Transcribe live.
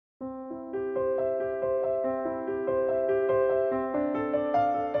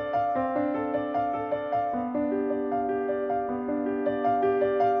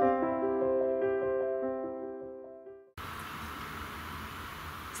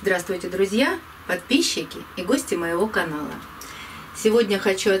Здравствуйте, друзья, подписчики и гости моего канала. Сегодня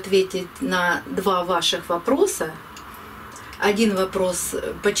хочу ответить на два ваших вопроса. Один вопрос,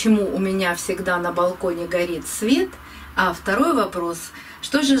 почему у меня всегда на балконе горит свет, а второй вопрос,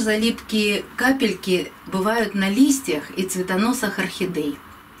 что же за липкие капельки бывают на листьях и цветоносах орхидей.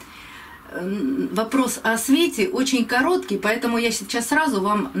 Вопрос о свете очень короткий, поэтому я сейчас сразу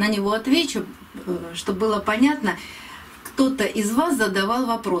вам на него отвечу, чтобы было понятно. Кто-то из вас задавал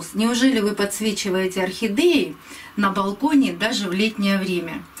вопрос, неужели вы подсвечиваете орхидеи на балконе даже в летнее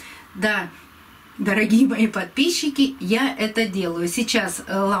время? Да, дорогие мои подписчики, я это делаю. Сейчас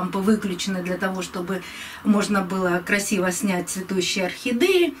лампы выключены для того, чтобы можно было красиво снять цветущие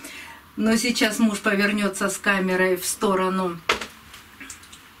орхидеи. Но сейчас муж повернется с камерой в сторону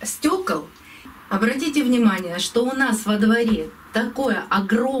стекол. Обратите внимание, что у нас во дворе такое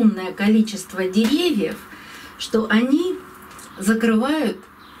огромное количество деревьев, что они закрывают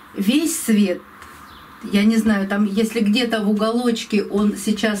весь свет. Я не знаю, там, если где-то в уголочке он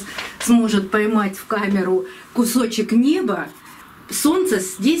сейчас сможет поймать в камеру кусочек неба, солнце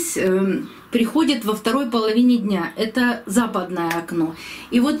здесь приходит во второй половине дня. Это западное окно.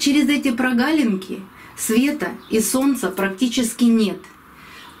 И вот через эти прогалинки света и солнца практически нет.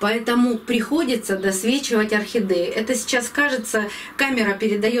 Поэтому приходится досвечивать орхидеи. Это сейчас кажется, камера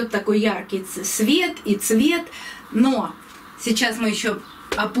передает такой яркий свет и цвет, но сейчас мы еще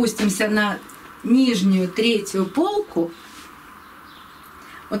опустимся на нижнюю третью полку.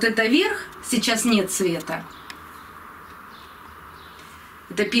 Вот это верх, сейчас нет света.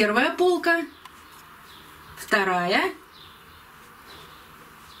 Это первая полка, вторая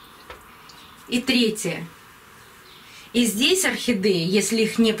и третья. И здесь орхидеи, если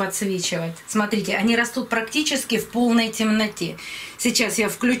их не подсвечивать, смотрите, они растут практически в полной темноте. Сейчас я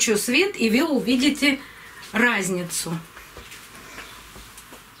включу свет, и вы увидите разницу.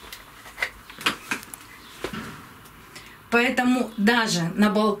 Поэтому даже на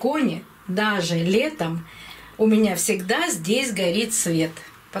балконе, даже летом у меня всегда здесь горит свет,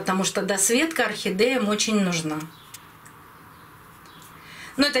 потому что досветка орхидеям очень нужна.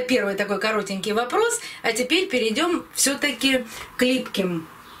 Ну, это первый такой коротенький вопрос. А теперь перейдем все-таки к липким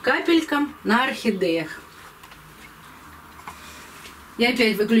капелькам на орхидеях. Я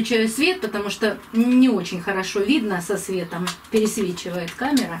опять выключаю свет, потому что не очень хорошо видно со светом. Пересвечивает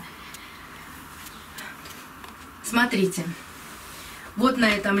камера. Смотрите. Вот на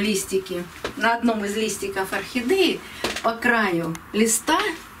этом листике, на одном из листиков орхидеи, по краю листа,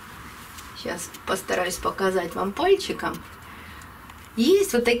 сейчас постараюсь показать вам пальчиком,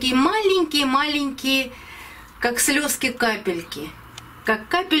 есть вот такие маленькие-маленькие, как слезки капельки, как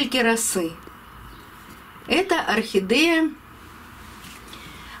капельки росы. Это орхидея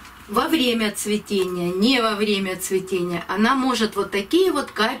во время цветения, не во время цветения. Она может вот такие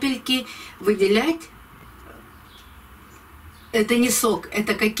вот капельки выделять. Это не сок,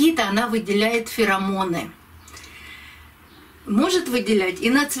 это какие-то, она выделяет феромоны. Может выделять и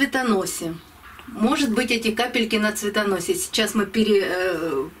на цветоносе. Может быть, эти капельки на цветоносе. Сейчас мы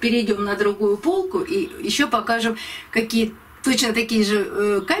перейдем на другую полку и еще покажем, какие точно такие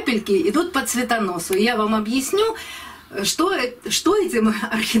же капельки идут по цветоносу. И я вам объясню, что этим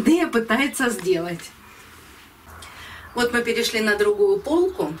орхидея пытается сделать. Вот мы перешли на другую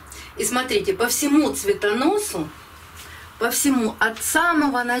полку. И смотрите, по всему цветоносу, по всему, от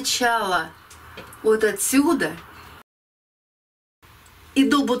самого начала, вот отсюда, и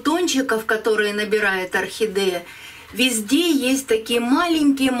до бутончиков, которые набирает орхидея, везде есть такие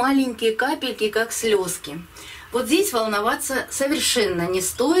маленькие-маленькие капельки, как слезки. Вот здесь волноваться совершенно не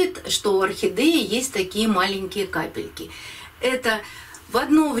стоит, что у орхидеи есть такие маленькие капельки. Это в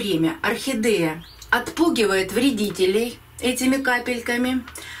одно время орхидея отпугивает вредителей этими капельками,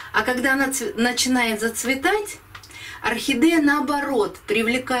 а когда она начинает зацветать, орхидея, наоборот,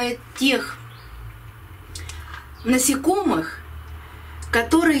 привлекает тех насекомых,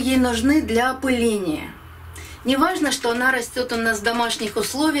 которые ей нужны для опыления. Неважно, что она растет у нас в домашних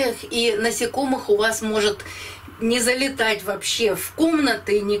условиях, и насекомых у вас может не залетать вообще в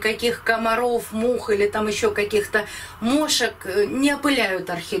комнаты, никаких комаров, мух или там еще каких-то мошек не опыляют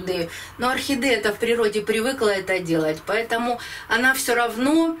орхидею. Но орхидея-то в природе привыкла это делать, поэтому она все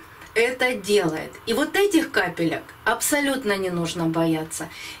равно это делает. И вот этих капелек абсолютно не нужно бояться.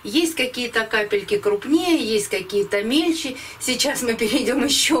 Есть какие-то капельки крупнее, есть какие-то мельче. Сейчас мы перейдем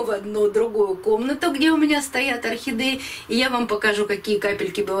еще в одну другую комнату, где у меня стоят орхидеи, и я вам покажу, какие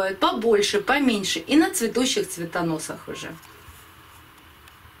капельки бывают побольше, поменьше, и на цветущих цветоносах уже.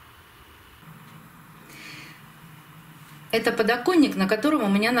 Это подоконник, на котором у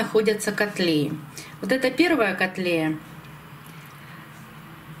меня находятся котлеи. Вот это первая котлея.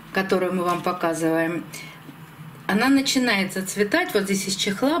 которую мы вам показываем, она начинает зацветать. Вот здесь из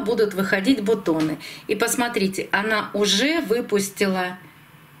чехла будут выходить бутоны. И посмотрите, она уже выпустила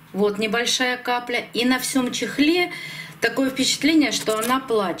вот небольшая капля. И на всем чехле такое впечатление, что она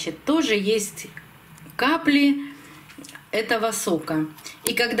плачет. Тоже есть капли этого сока.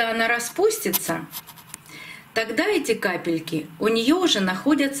 И когда она распустится, тогда эти капельки у нее уже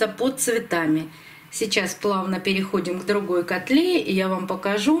находятся под цветами. Сейчас плавно переходим к другой котле, и я вам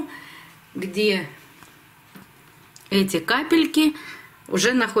покажу, где эти капельки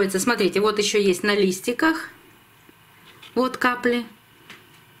уже находятся. Смотрите, вот еще есть на листиках. Вот капли.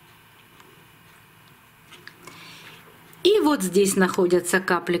 И вот здесь находятся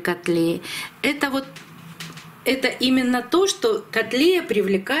капли котлеи. Это именно то, что котлея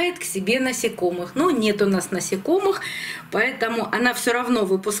привлекает к себе насекомых. Но нет у нас насекомых, поэтому она все равно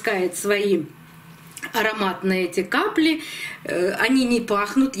выпускает свои ароматные эти капли. Они не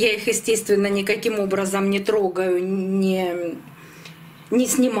пахнут, я их, естественно, никаким образом не трогаю, не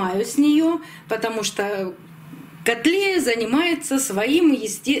снимаю с нее, потому что котлея занимается своей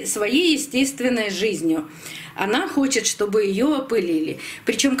естественной жизнью. Она хочет, чтобы ее опылили.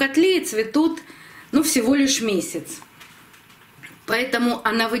 Причем котлеи цветут всего лишь месяц. Поэтому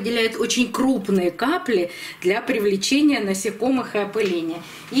она выделяет очень крупные капли для привлечения насекомых и опыления.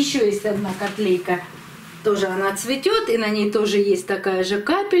 Еще есть одна котлейка, тоже она цветет, и на ней тоже есть такая же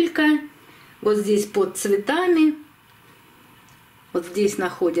капелька. Вот здесь под цветами. Вот здесь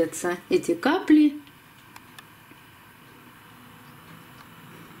находятся эти капли.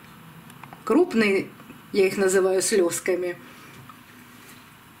 Крупные, я их называю слезками.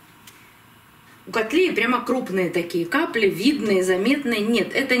 У котлеи прямо крупные такие капли, видные, заметные.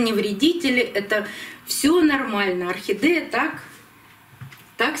 Нет, это не вредители, это все нормально. Орхидея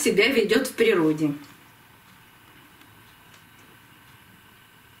так себя ведет в природе.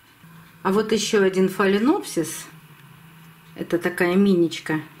 А вот еще один фаленопсис. Это такая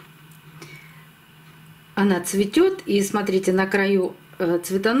миничка. Она цветет, и смотрите, на краю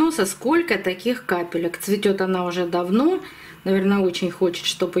цветоноса сколько таких капелек. Цветет она уже давно. Наверное, очень хочет,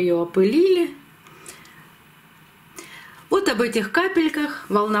 чтобы ее опылили. Вот об этих капельках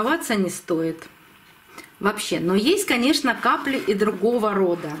волноваться не стоит вообще. Но есть, конечно, капли и другого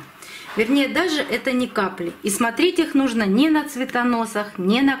рода. Вернее, даже это не капли. И смотреть их нужно не на цветоносах,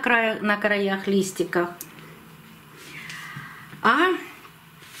 не на краях листиков, а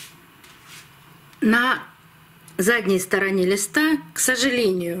на задней стороне листа, к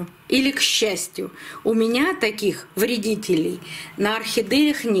сожалению или к счастью, у меня таких вредителей на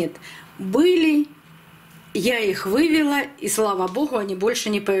орхидеях нет. Были, я их вывела, и слава богу, они больше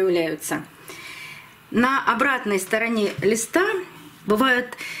не появляются. На обратной стороне листа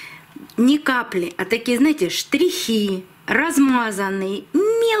бывают не капли, а такие, знаете, штрихи, размазанные,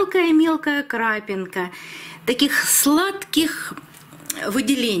 мелкая-мелкая крапинка, таких сладких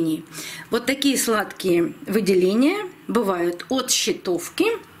выделений. Вот такие сладкие выделения бывают от щитовки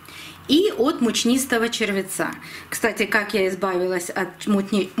и от мучнистого червеца. Кстати, как я избавилась от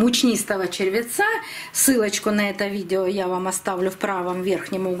мучнистого червеца, ссылочку на это видео я вам оставлю в правом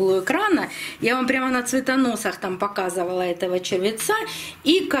верхнем углу экрана. Я вам прямо на цветоносах там показывала этого червеца,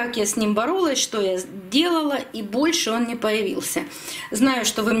 и как я с ним боролась, что я делала, и больше он не появился. Знаю,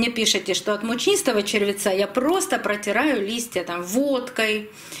 что вы мне пишете, что от мучнистого червеца я просто протираю листья там водкой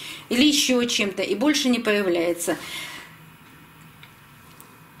или еще чем-то, и больше не появляется.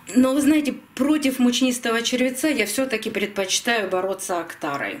 Но вы знаете, против мучнистого червеца я все-таки предпочитаю бороться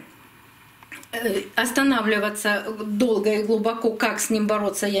актарой. Останавливаться долго и глубоко, как с ним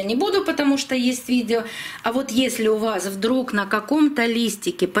бороться, я не буду, потому что есть видео. А вот если у вас вдруг на каком-то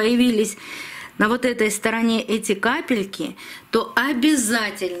листике появились на вот этой стороне эти капельки, то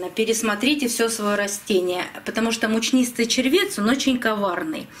обязательно пересмотрите все свое растение, потому что мучнистый червец, он очень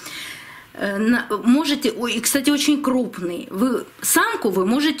коварный. Можете, и, кстати, очень крупный. Самку вы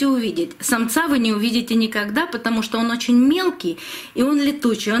можете увидеть, самца вы не увидите никогда, потому что он очень мелкий и он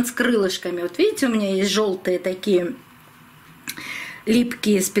летучий, он с крылышками. Вот видите, у меня есть желтые такие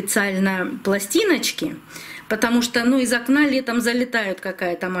липкие специально пластиночки, потому что из окна летом залетают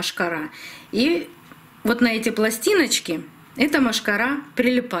какая-то мошкара. И вот на эти пластиночки эта мошкара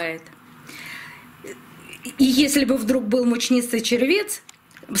прилипает. И если бы вдруг был мучнистый червец,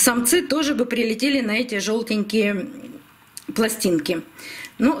 самцы тоже бы прилетели на эти желтенькие пластинки.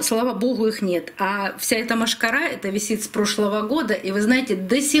 Но, слава богу, их нет. А вся эта мошкара, это висит с прошлого года, и вы знаете,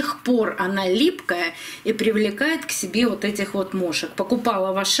 до сих пор она липкая и привлекает к себе вот этих вот мошек.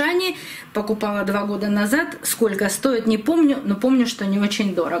 Покупала в Ашане, покупала 2 года назад. Сколько стоит, не помню, но помню, что не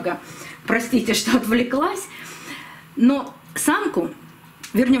очень дорого. Простите, что отвлеклась. Но самку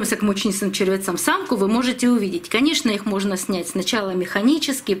вернемся к мучнистым червецам. Самку вы можете увидеть. Конечно, их можно снять сначала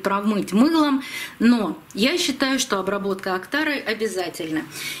механически, промыть мылом, но я считаю, что обработка октарой обязательна.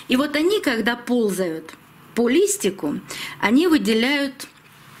 И вот они, когда ползают по листику, они выделяют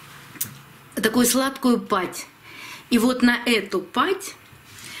такую сладкую падь. И вот на эту падь,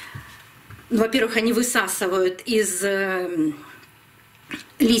 во-первых, они высасывают из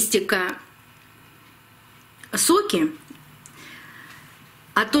листика соки,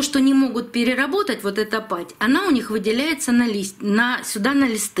 а то, что не могут переработать, вот эта падь, она у них выделяется сюда на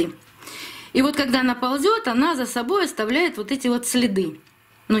листы. И вот когда она ползет, она за собой оставляет вот эти вот следы.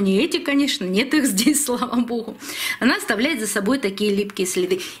 Ну не эти, конечно, нет их здесь, слава богу. Она оставляет за собой такие липкие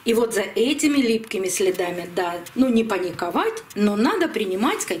следы. И вот за этими липкими следами, да, ну не паниковать, но надо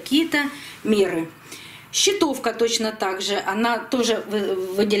принимать какие-то меры. Щитовка точно так же, она тоже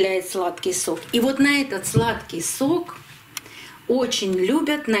выделяет сладкий сок. И вот на этот сладкий сок очень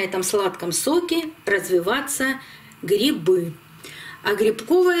любят, на этом сладком соке развиваться грибы. А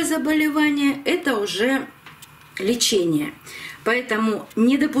грибковое заболевание – это уже лечение. Поэтому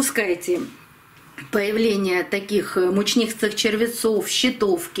не допускайте появления таких мучнистых червецов,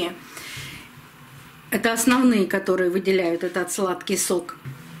 щитовки. Это основные, которые выделяют этот сладкий сок.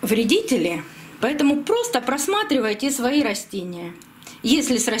 Вредители. Поэтому просто просматривайте свои растения.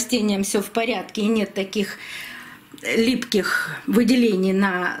 Если с растением все в порядке и нет таких липких выделений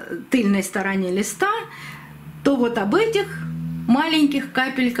на тыльной стороне листа, то вот об этих маленьких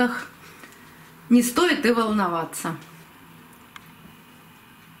капельках не стоит и волноваться.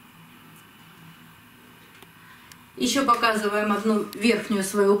 Еще показываем одну верхнюю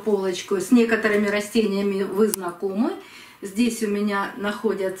свою полочку. С некоторыми растениями вы знакомы. Здесь у меня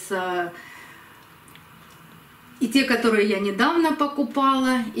находятся и те, которые я недавно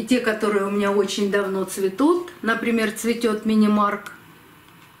покупала, и те, которые у меня очень давно цветут. Например, цветет мини-марк.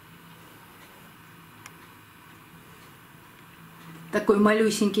 Такой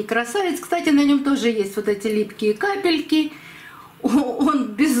малюсенький красавец. Кстати, на нем тоже есть вот эти липкие капельки. Он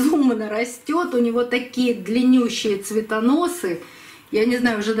безумно растет, у него такие длиннющие цветоносы. Я не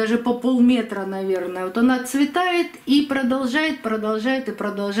знаю, уже даже по полметра, наверное. Вот он отцветает и продолжает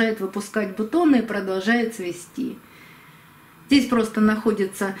выпускать бутоны и продолжает цвести. Здесь просто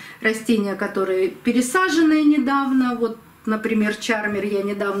находятся растения, которые пересаженные недавно. Вот, например, чармер, я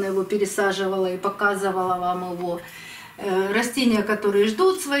недавно его пересаживала и показывала вам его. Растения, которые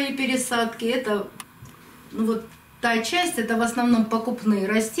ждут своей пересадки, это вот та часть, это в основном покупные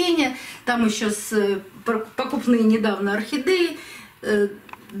растения. Там еще покупные недавно орхидеи.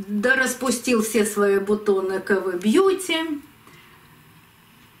 Да, распустил все свои бутоны КВ Бьюти.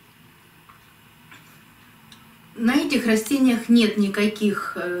 На этих растениях нет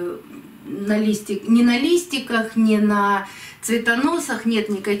никаких ни на листиках, ни на цветоносах, нет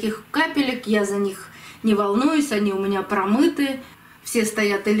никаких капелек. Я за них не волнуюсь, они у меня промыты. Все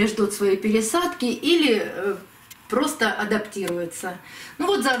стоят или ждут своей пересадки, или просто адаптируются. Ну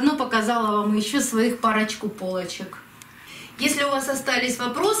вот заодно показала вам еще своих парочку полочек. Если у вас остались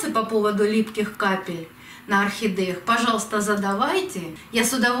вопросы по поводу липких капель на орхидеях, пожалуйста, задавайте. Я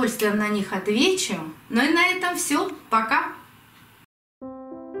с удовольствием на них отвечу. Ну и на этом все. Пока!